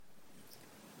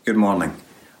Good morning.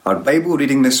 Our Bible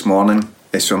reading this morning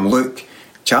is from Luke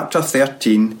chapter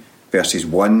 13, verses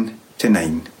 1 to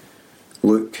 9.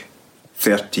 Luke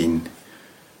 13.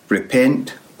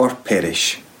 Repent or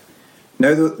perish.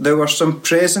 Now there were some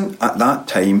present at that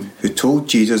time who told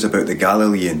Jesus about the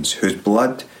Galileans whose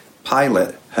blood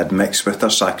Pilate had mixed with their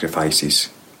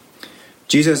sacrifices.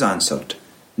 Jesus answered,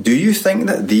 "Do you think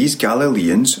that these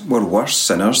Galileans were worse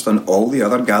sinners than all the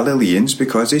other Galileans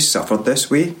because they suffered this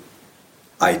way?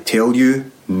 I tell you,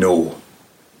 no.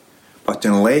 But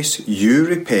unless you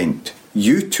repent,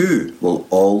 you too will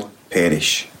all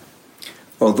perish.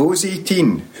 Or those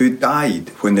 18 who died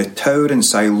when the tower in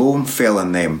Siloam fell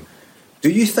on them, do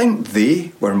you think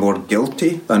they were more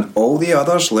guilty than all the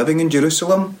others living in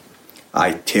Jerusalem?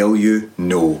 I tell you,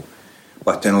 no.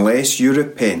 But unless you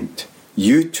repent,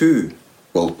 you too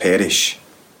will perish."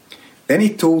 Then he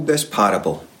told this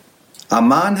parable. A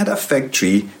man had a fig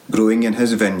tree growing in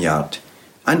his vineyard,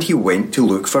 and he went to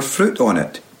look for fruit on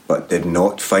it, but did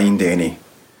not find any.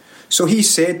 So he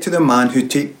said to the man who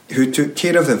took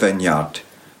care of the vineyard,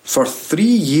 "For 3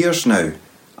 years now,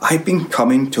 I've been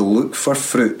coming to look for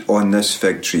fruit on this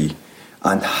fig tree,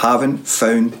 and haven't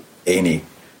found any.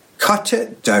 Cut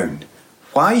it down.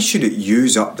 Why should it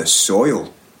use up the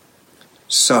soil?"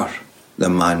 "Sir," the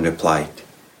man replied,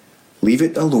 "leave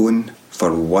it alone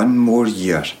for 1 more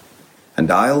year, and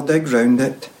I'll dig round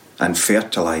it and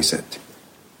fertilise it.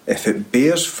 If it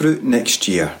bears fruit next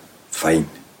year, fine.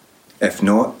 If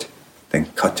not, then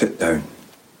cut it down."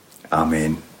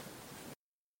 Amen.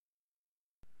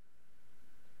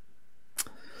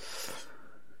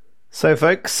 So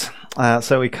folks,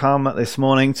 we come this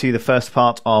morning to the first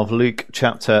part of Luke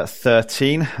chapter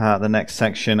 13, the next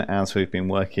section as we've been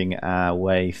working our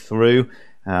way through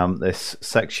this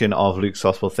section of Luke's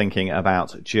Gospel, thinking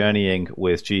about journeying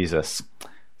with Jesus.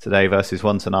 Today, verses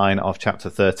 1 to 9 of chapter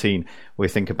 13, we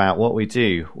think about what we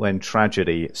do when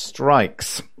tragedy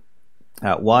strikes.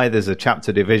 Why there's a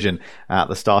chapter division at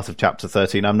the start of chapter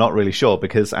 13, I'm not really sure,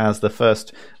 because as the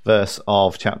first verse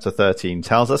of chapter 13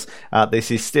 tells us,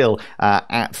 this is still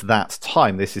at that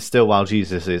time. This is still while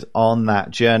Jesus is on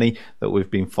that journey that we've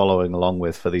been following along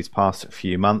with for these past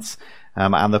few months.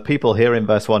 And the people here in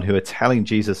verse 1 who are telling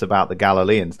Jesus about the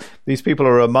Galileans, these people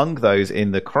are among those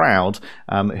in the crowd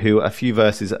who a few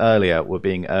verses earlier were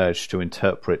being urged to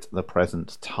interpret the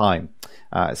present time.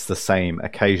 It's the same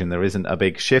occasion. There isn't a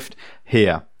big shift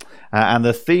here. And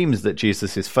the themes that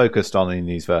Jesus is focused on in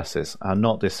these verses are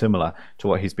not dissimilar to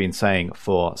what he's been saying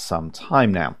for some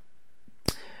time now.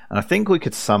 And I think we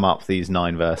could sum up these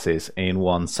 9 verses in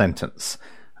one sentence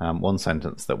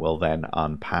that we'll then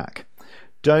unpack.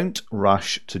 Don't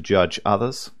rush to judge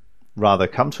others, rather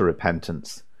come to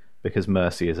repentance, because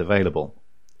mercy is available,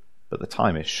 but the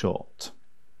time is short.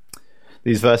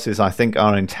 These verses, I think,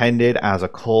 are intended as a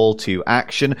call to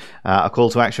action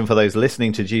for those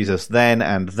listening to Jesus then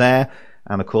and there,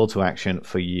 and a call to action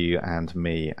for you and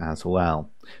me as well.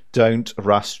 Don't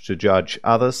rush to judge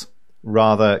others,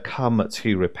 rather come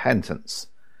to repentance,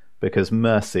 because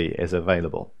mercy is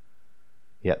available,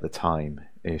 yet the time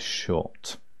is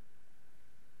short.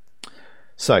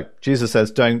 So, Jesus says,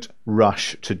 don't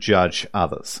rush to judge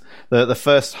others. The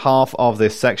first half of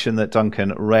this section that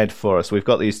Duncan read for us, we've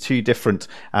got these 2 different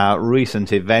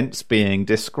recent events being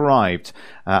described.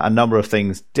 A number of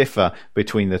things differ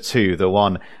between the 2. The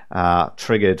one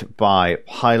triggered by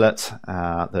Pilate,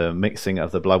 the mixing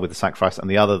of the blood with the sacrifice, and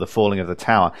the other, the falling of the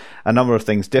tower. A number of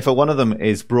things differ. One of them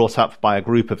is brought up by a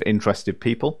group of interested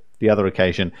people. The other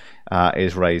occasion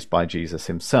is raised by Jesus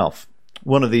himself.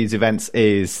 One of these events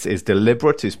is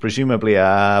deliberate, is presumably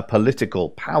a political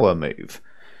power move.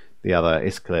 The other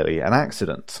is clearly an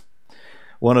accident.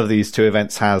 One of these 2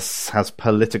 events has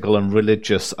political and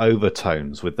religious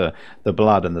overtones with the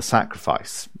blood and the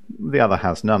sacrifice. The other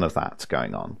has none of that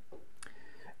going on.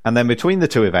 And then between the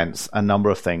 2 events, a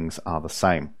number of things are the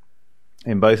same.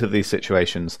 In both of these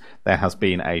situations, there has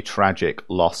been a tragic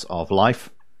loss of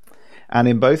life. And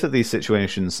in both of these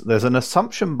situations, there's an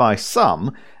assumption by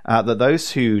some that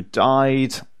those who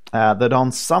died, that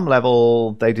on some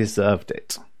level they deserved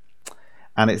it.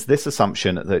 And it's this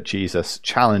assumption that Jesus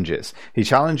challenges. He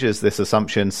challenges this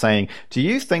assumption saying, do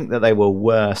you think that they were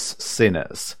worse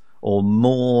sinners or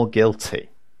more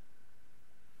guilty?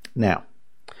 Now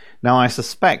I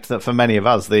suspect that for many of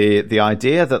us, the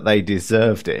idea that they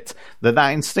deserved it, that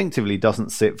instinctively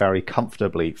doesn't sit very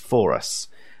comfortably for us.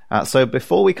 So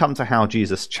before we come to how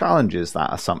Jesus challenges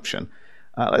that assumption,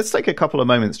 let's take a couple of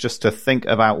moments just to think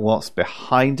about what's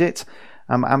behind it,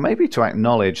 and maybe to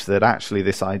acknowledge that actually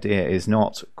this idea is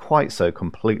not quite so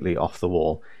completely off the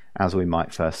wall as we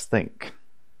might first think.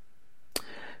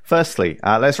 Firstly,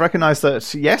 let's recognize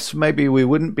that, yes, maybe we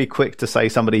wouldn't be quick to say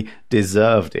somebody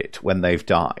deserved it when they've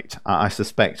died. I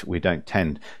suspect we don't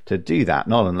tend to do that,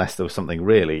 not unless there was something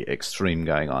really extreme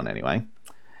going on anyway.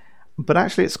 But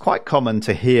actually, it's quite common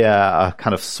to hear a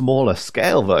kind of smaller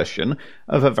scale version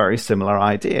of a very similar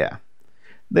idea.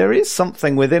 There is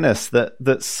something within us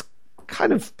that's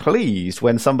kind of pleased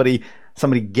when somebody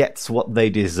gets what they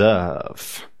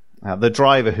deserve. The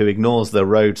driver who ignores the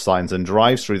road signs and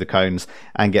drives through the cones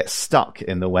and gets stuck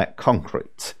in the wet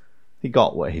concrete. He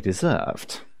got what he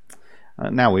deserved.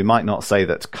 Now, we might not say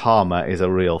that karma is a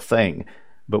real thing,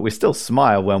 but we still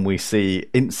smile when we see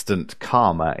instant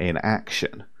karma in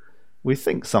action. We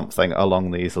think something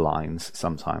along these lines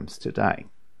sometimes today.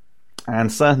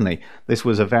 And certainly, this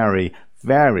was a very,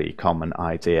 very common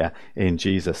idea in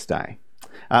Jesus' day.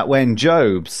 When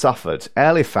Job suffered,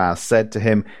 Eliphaz said to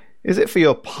him, "Is it for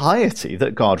your piety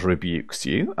that God rebukes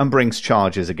you and brings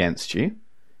charges against you?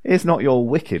 Is not your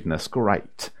wickedness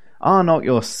great? Are not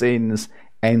your sins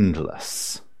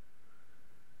endless?"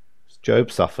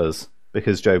 Job suffers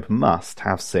because Job must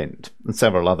have sinned, and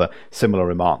several other similar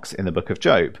remarks in the book of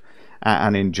Job.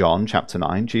 And in John chapter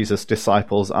 9, Jesus'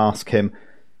 disciples ask him,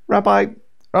 Rabbi,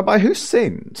 who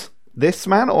sinned, this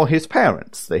man or his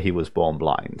parents, that he was born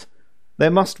blind? There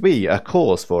must be a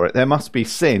cause for it. There must be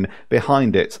sin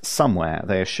behind it somewhere,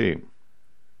 they assume.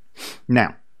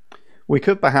 Now, we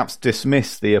could perhaps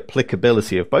dismiss the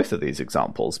applicability of both of these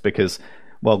examples because,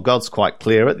 well, God's quite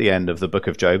clear at the end of the book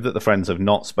of Job that the friends have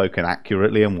not spoken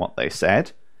accurately in what they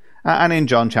said. And in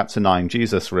John chapter 9,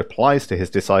 Jesus replies to his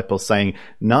disciples saying,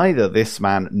 "Neither this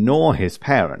man nor his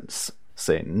parents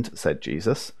sinned," said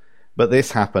Jesus, "but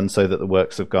this happened so that the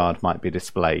works of God might be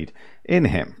displayed in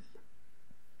him."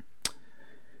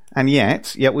 And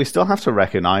yet we still have to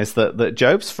recognize that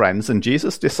Job's friends and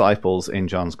Jesus' disciples in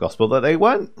John's Gospel, that they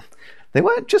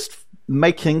weren't just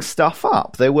making stuff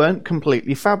up. They weren't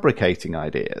completely fabricating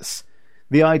ideas.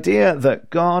 The idea that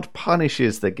God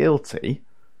punishes the guilty,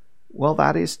 well,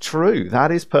 that is true.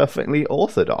 That is perfectly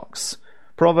orthodox.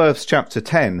 Proverbs chapter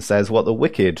 10 says, "What the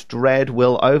wicked dread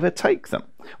will overtake them.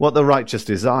 What the righteous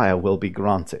desire will be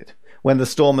granted. When the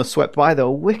storm has swept by, the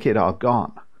wicked are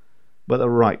gone, but the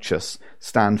righteous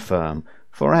stand firm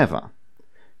forever."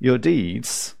 Your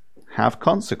deeds have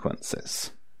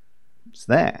consequences. It's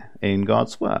there in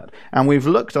God's word. And we've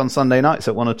looked on Sunday nights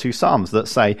at one or two Psalms that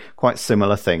say quite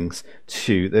similar things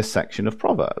to this section of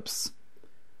Proverbs.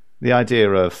 The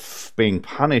idea of being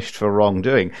punished for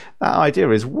wrongdoing, that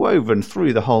idea is woven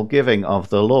through the whole giving of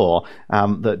the law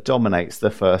that dominates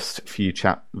the first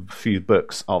few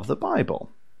books of the Bible.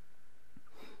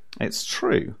 It's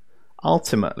true.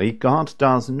 Ultimately, God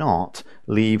does not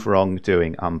leave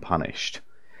wrongdoing unpunished.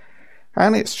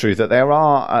 And it's true that there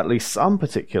are at least some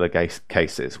particular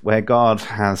cases where God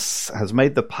has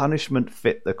made the punishment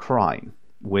fit the crime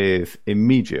with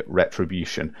immediate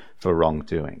retribution for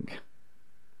wrongdoing.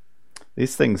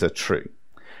 These things are true.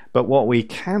 But what we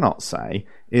cannot say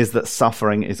is that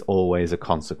suffering is always a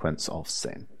consequence of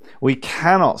sin. We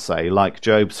cannot say, like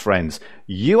Job's friends,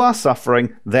 "You are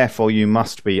suffering, therefore you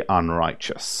must be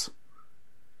unrighteous."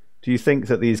 Do you think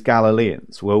that these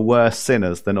Galileans were worse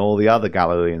sinners than all the other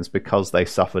Galileans because they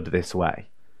suffered this way?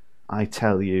 I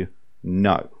tell you,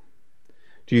 no.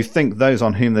 Do you think those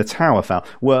on whom the tower fell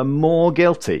were more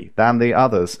guilty than the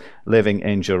others living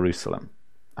in Jerusalem?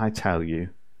 I tell you,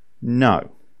 no.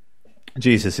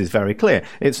 Jesus is very clear.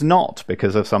 It's not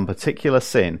because of some particular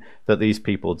sin that these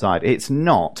people died. It's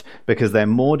not because they're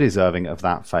more deserving of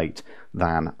that fate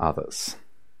than others.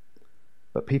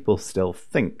 But people still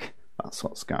think that's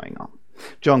what's going on.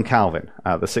 John Calvin,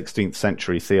 the 16th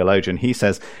century theologian, he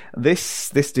says, this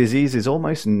disease is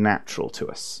almost natural to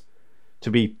us,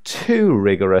 to be too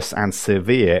rigorous and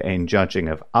severe in judging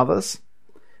of others,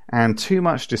 and too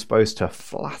much disposed to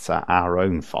flatter our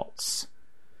own faults.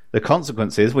 The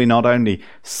consequence is we not only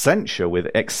censure with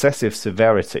excessive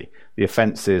severity the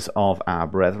offences of our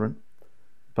brethren,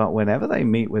 but whenever they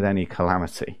meet with any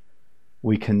calamity,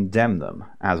 we condemn them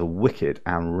as wicked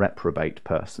and reprobate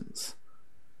persons.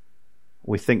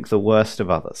 We think the worst of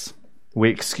others. We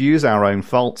excuse our own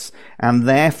faults, and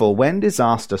therefore when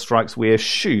disaster strikes, we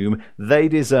assume they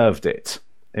deserved it,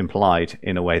 implied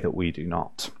in a way that we do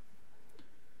not.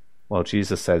 Well,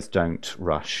 Jesus says, don't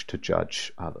rush to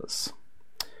judge others.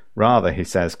 Rather, he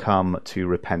says, come to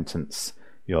repentance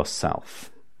yourself.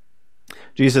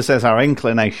 Jesus says our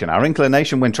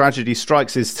inclination when tragedy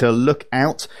strikes is to look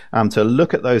out, to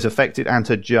look at those affected and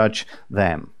to judge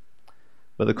them.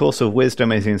 But the course of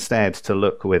wisdom is instead to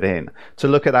look within, to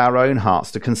look at our own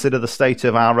hearts, to consider the state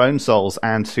of our own souls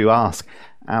and to ask,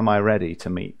 am I ready to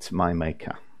meet my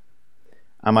Maker?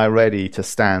 Am I ready to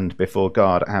stand before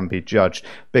God and be judged?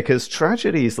 Because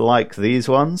tragedies like these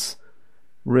ones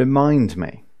remind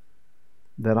me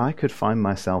that I could find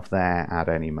myself there at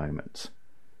any moment.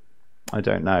 I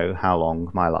don't know how long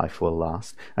my life will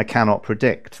last. I cannot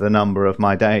predict the number of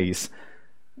my days,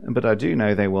 but I do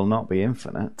know they will not be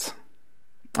infinite.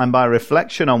 And by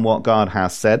reflection on what God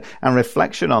has said and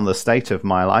reflection on the state of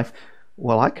my life,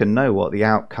 well, I can know what the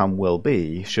outcome will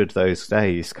be should those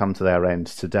days come to their end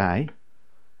today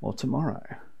or tomorrow.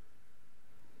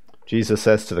 Jesus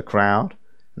says to the crowd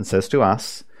and says to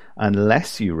us,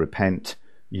 unless you repent,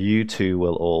 you too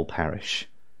will all perish.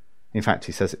 In fact,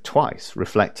 he says it twice,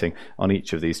 reflecting on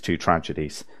each of these two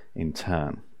tragedies in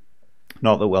turn.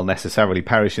 Not that we'll necessarily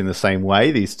perish in the same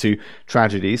way. These two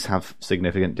tragedies have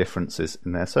significant differences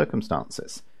in their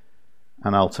circumstances.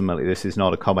 And ultimately, this is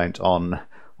not a comment on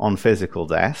physical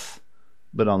death,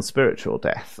 but on spiritual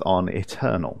death, on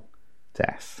eternal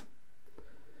death.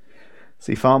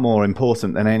 See, far more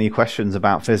important than any questions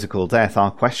about physical death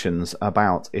are questions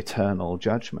about eternal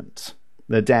judgment.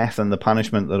 The death and the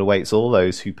punishment that awaits all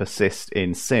those who persist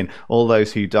in sin, all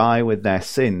those who die with their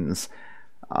sins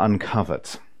uncovered.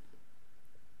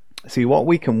 See, what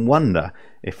we can wonder,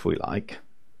 if we like,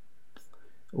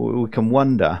 we can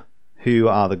wonder who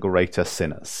are the greater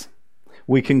sinners.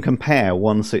 We can compare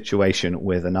one situation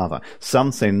with another.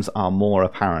 Some sins are more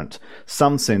apparent.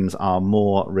 Some sins are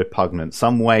more repugnant.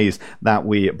 Some ways that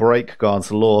we break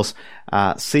God's laws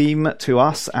seem, to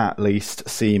us at least,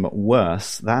 seem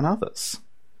worse than others.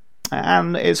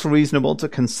 And it's reasonable to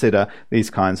consider these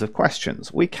kinds of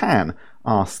questions. We can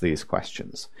ask these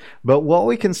questions. But what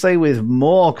we can say with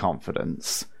more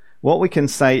confidence, what we can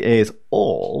say is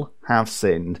all have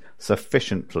sinned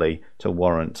sufficiently to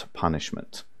warrant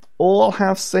punishment. All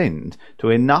have sinned to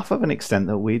enough of an extent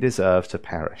that we deserve to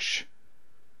perish.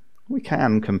 We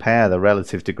can compare the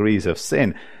relative degrees of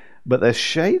sin, but there's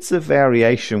shades of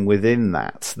variation within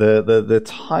that. The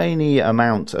tiny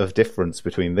amount of difference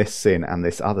between this sin and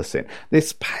this other sin.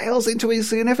 This pales into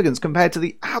insignificance compared to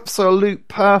the absolute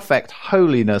perfect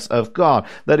holiness of God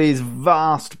that is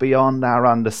vast beyond our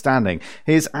understanding.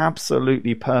 His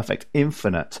absolutely perfect,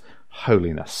 infinite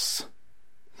holiness.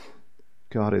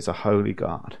 God is a holy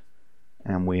God,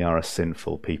 and we are a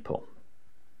sinful people.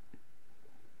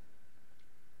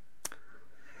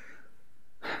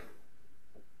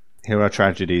 Here are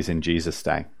tragedies in Jesus'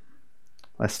 day.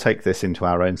 Let's take this into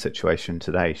our own situation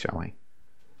today, shall we?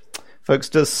 Folks,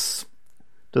 does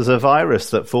a virus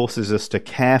that forces us to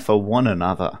care for one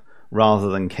another rather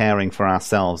than caring for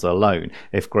ourselves alone,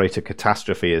 if greater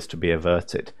catastrophe is to be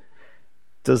averted,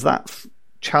 does that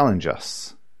challenge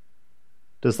us?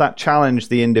 Does that challenge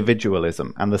the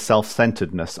individualism and the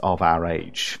self-centeredness of our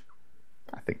age?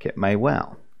 I think it may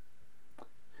well.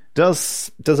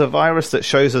 Does a virus that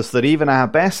shows us that even our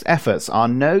best efforts are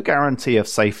no guarantee of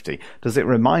safety, does it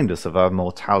remind us of our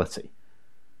mortality?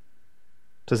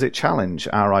 Does it challenge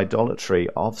our idolatry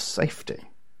of safety?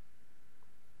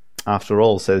 After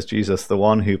all, says Jesus, the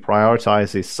one who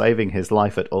prioritizes saving his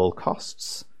life at all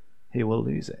costs, he will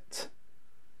lose it.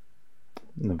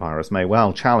 The virus may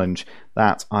well challenge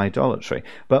that idolatry.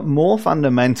 But more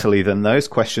fundamentally than those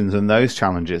questions and those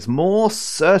challenges, more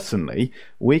certainly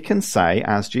we can say,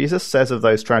 as Jesus says of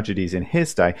those tragedies in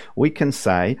his day, we can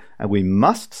say, and we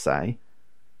must say,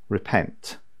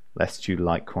 repent, lest you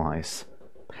likewise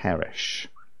perish.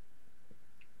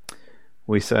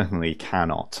 We certainly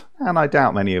cannot, and I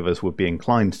doubt many of us would be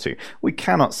inclined to, we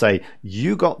cannot say,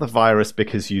 you got the virus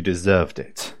because you deserved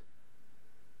it.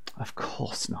 Of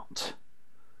course not.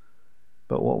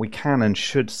 But what we can and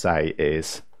should say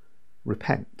is,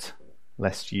 repent,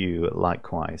 lest you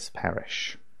likewise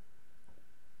perish.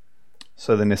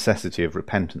 So the necessity of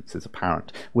repentance is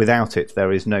apparent. Without it,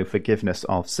 there is no forgiveness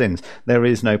of sins. There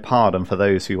is no pardon for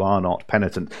those who are not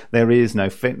penitent. There is no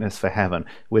fitness for heaven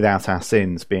without our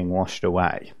sins being washed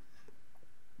away.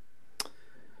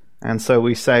 And so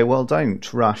we say, well,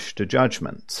 don't rush to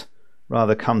judgment.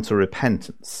 Rather come to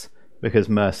repentance, because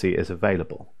mercy is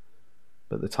available.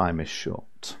 But the time is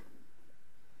short.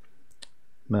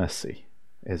 Mercy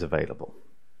is available.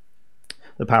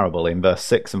 The parable in verse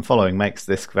 6 and following makes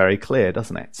this very clear,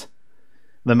 doesn't it?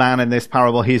 The man in this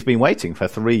parable, he's been waiting for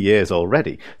 3 years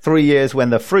already. 3 years when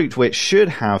the fruit which should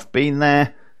have been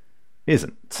there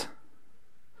isn't.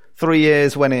 3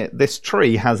 years when this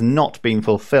tree has not been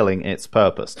fulfilling its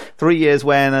purpose. 3 years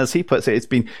when, as he puts it, it's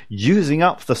been using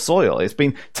up the soil. It's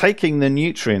been taking the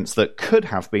nutrients that could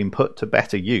have been put to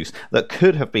better use, that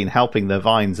could have been helping the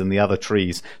vines and the other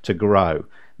trees to grow.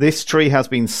 This tree has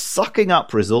been sucking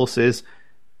up resources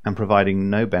and providing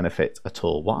no benefit at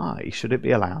all. Why should it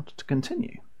be allowed to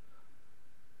continue?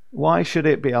 Why should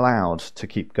it be allowed to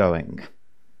keep going?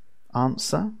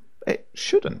 Answer: it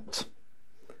shouldn't.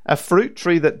 A fruit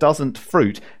tree that doesn't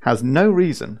fruit has no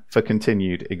reason for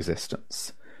continued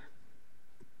existence.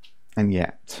 And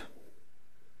yet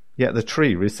the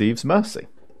tree receives mercy.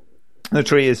 The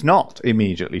tree is not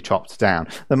immediately chopped down.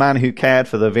 The man who cared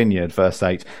for the vineyard, verse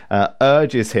 8,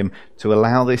 urges him to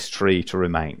allow this tree to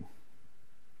remain.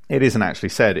 It isn't actually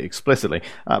said explicitly,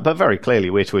 but very clearly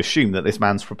we're to assume that this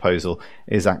man's proposal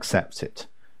is accepted.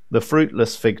 The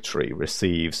fruitless fig tree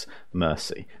receives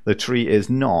mercy. The tree is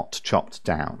not chopped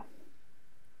down.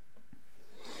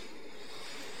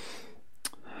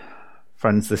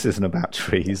 Friends, this isn't about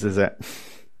trees, is it?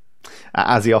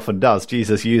 As he often does,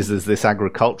 Jesus uses this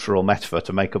agricultural metaphor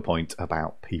to make a point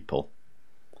about people.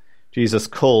 Jesus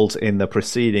called in the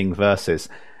preceding verses,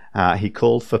 he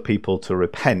called for people to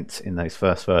repent in those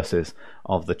first verses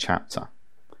of the chapter.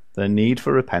 The need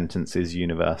for repentance is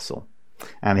universal.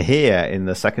 And here in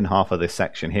the second half of this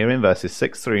section, here in verses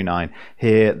 6 through 9,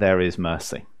 here there is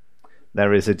mercy.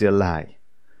 There is a delay.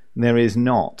 There is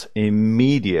not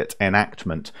immediate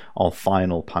enactment of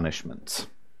final punishment.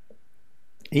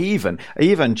 Even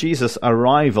Jesus'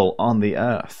 arrival on the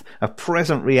earth, a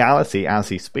present reality as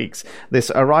he speaks, this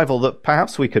arrival that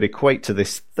perhaps we could equate to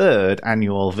this third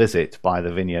annual visit by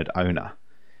the vineyard owner.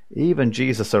 Even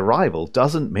Jesus' arrival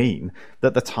doesn't mean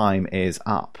that the time is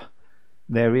up.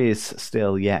 There is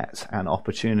still yet an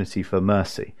opportunity for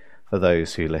mercy for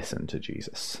those who listen to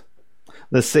Jesus.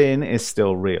 The sin is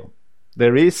still real.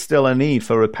 There is still a need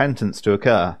for repentance to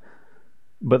occur,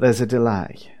 but there's a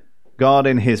delay. God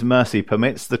in his mercy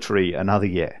permits the tree another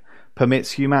year,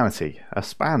 permits humanity a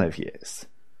span of years.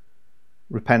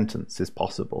 Repentance is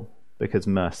possible because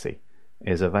mercy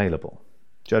is available.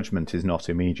 Judgment is not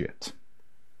immediate.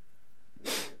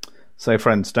 So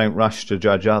friends, don't rush to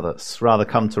judge others. Rather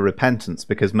come to repentance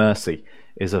because mercy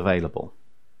is available.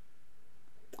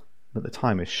 But the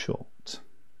time is short.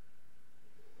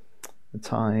 The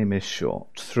time is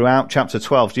short. Throughout chapter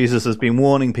 12, Jesus has been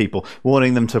warning people,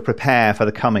 warning them to prepare for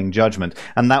the coming judgment.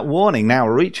 And that warning now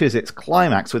reaches its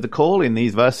climax with the call in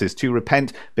these verses to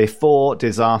repent before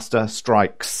disaster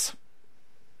strikes.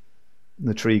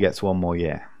 The tree gets one more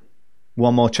year,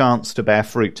 one more chance to bear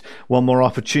fruit, one more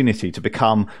opportunity to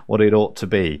become what it ought to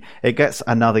be. It gets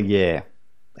another year.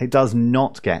 It does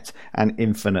not get an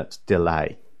infinite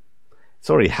delay. It's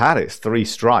already had its 3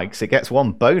 strikes. It gets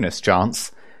one bonus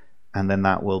chance. And then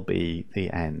that will be the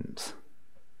end.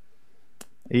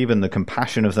 Even the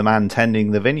compassion of the man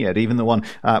tending the vineyard, even the one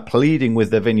pleading with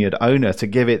the vineyard owner to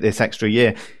give it this extra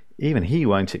year, even he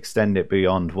won't extend it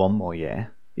beyond one more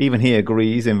year. Even he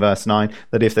agrees in verse 9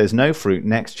 that if there's no fruit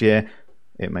next year,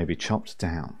 it may be chopped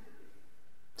down.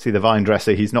 See, the vine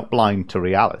dresser, he's not blind to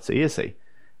reality, is he?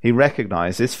 He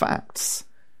recognizes facts.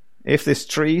 If this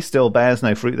tree still bears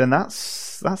no fruit, then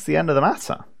that's the end of the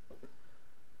matter.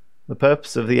 The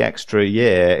purpose of the extra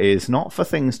year is not for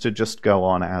things to just go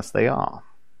on as they are.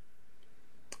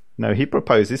 No, he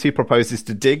proposes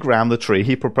to dig round the tree.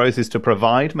 He proposes to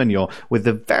provide manure with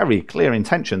the very clear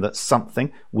intention that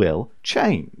something will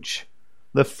change.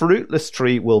 The fruitless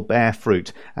tree will bear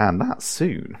fruit, and that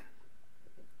soon.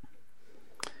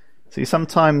 See,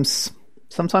 sometimes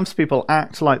people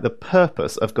act like the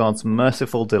purpose of God's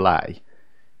merciful delay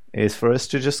is for us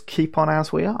to just keep on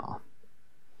as we are.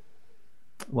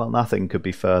 Well, nothing could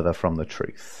be further from the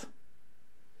truth.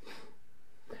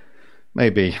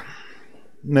 Maybe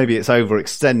it's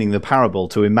overextending the parable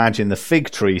to imagine the fig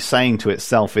tree saying to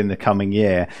itself in the coming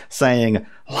year, saying,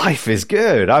 "Life is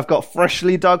good. I've got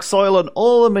freshly dug soil and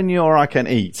all the manure I can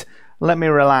eat. Let me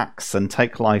relax and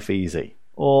take life easy.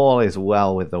 All is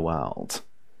well with the world."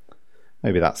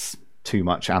 Maybe that's too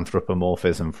much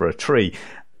anthropomorphism for a tree,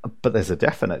 but there's a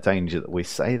definite danger that we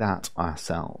say that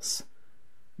ourselves.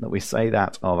 That we say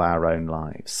that of our own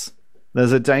lives.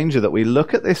 There's a danger that we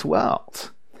look at this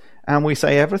world and we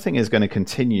say everything is going to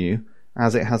continue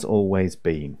as it has always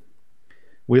been.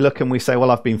 We look and we say,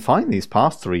 well, I've been fine these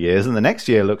past 3 years and the next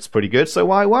year looks pretty good, so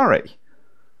why worry?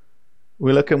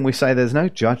 We look and we say there's no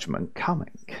judgment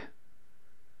coming.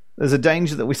 There's a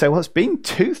danger that we say, well, it's been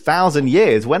 2,000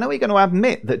 years. When are we going to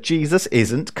admit that Jesus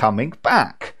isn't coming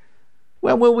back?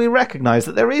 When will we recognize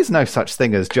that there is no such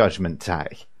thing as Judgment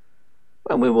Day?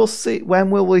 When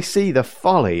will we see the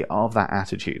folly of that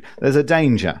attitude? There's a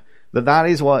danger that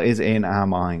is what is in our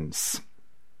minds.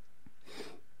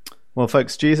 Well,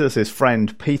 folks, Jesus'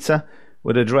 friend Peter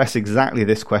would address exactly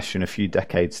this question a few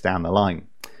decades down the line.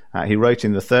 He wrote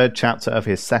in the 3rd chapter of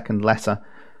his 2nd letter,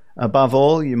 "Above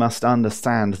all, you must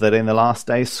understand that in the last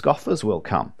days scoffers will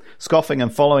come, scoffing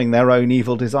and following their own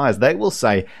evil desires. They will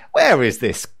say, 'Where is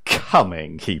this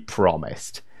coming he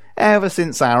promised? ever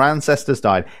since our ancestors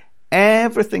died.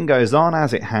 Everything goes on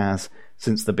as it has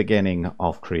since the beginning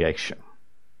of creation.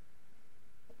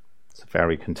 It's a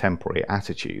very contemporary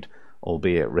attitude,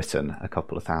 albeit written a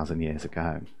couple of thousand years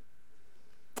ago.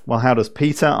 Well, how does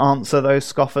Peter answer those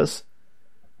scoffers?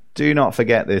 Do not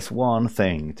forget this one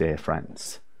thing, dear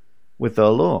friends. With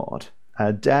the Lord,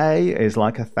 a day is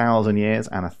like 1,000 years,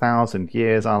 and 1,000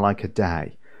 years are like a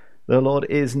day. The Lord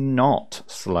is not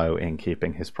slow in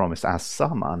keeping his promise, as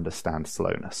some understand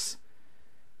slowness.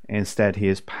 Instead, he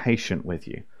is patient with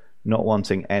you, not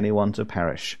wanting anyone to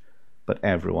perish, but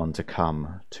everyone to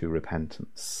come to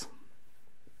repentance.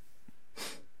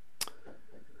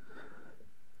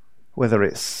 Whether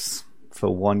it's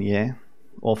for 1 year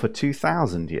or for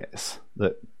 2,000 years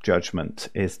that judgment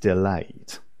is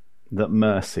delayed, that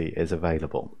mercy is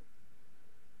available,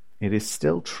 it is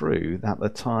still true that the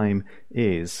time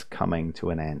is coming to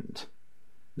an end,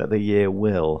 that the year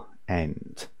will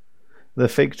end. The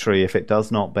fig tree, if it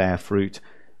does not bear fruit,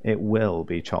 it will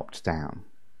be chopped down.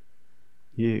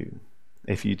 You,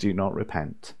 if you do not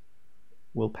repent,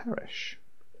 will perish.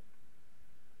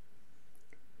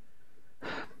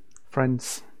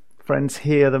 Friends,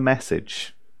 hear the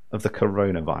message of the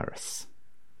coronavirus.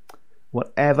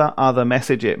 Whatever other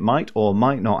message it might or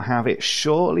might not have, it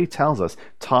surely tells us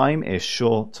time is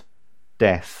short,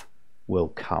 death will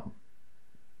come.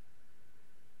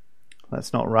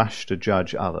 Let's not rush to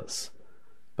judge others,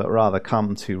 but rather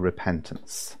come to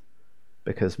repentance,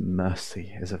 because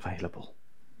mercy is available.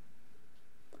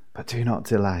 But do not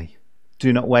delay.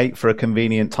 Do not wait for a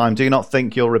convenient time. Do not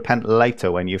think you'll repent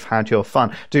later when you've had your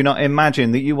fun. Do not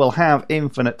imagine that you will have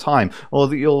infinite time, or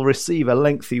that you'll receive a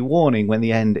lengthy warning when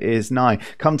the end is nigh.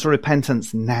 Come to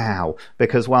repentance now,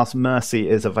 because whilst mercy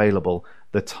is available,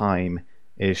 the time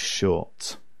is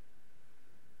short.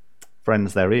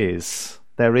 Friends, there is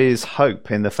hope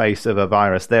in the face of a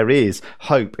virus. There is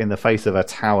hope in the face of a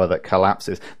tower that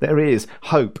collapses. There is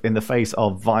hope in the face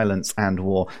of violence and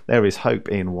war. There is hope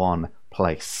in one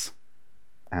place,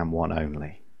 and one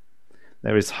only.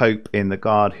 There is hope in the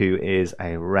God who is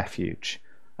a refuge,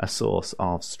 a source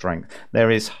of strength.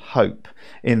 There is hope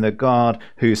in the God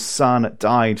whose Son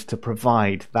died to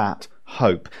provide that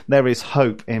hope. There is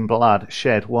hope in blood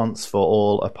shed once for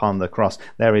all upon the cross.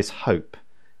 There is hope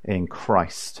in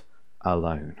Christ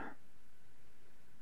alone.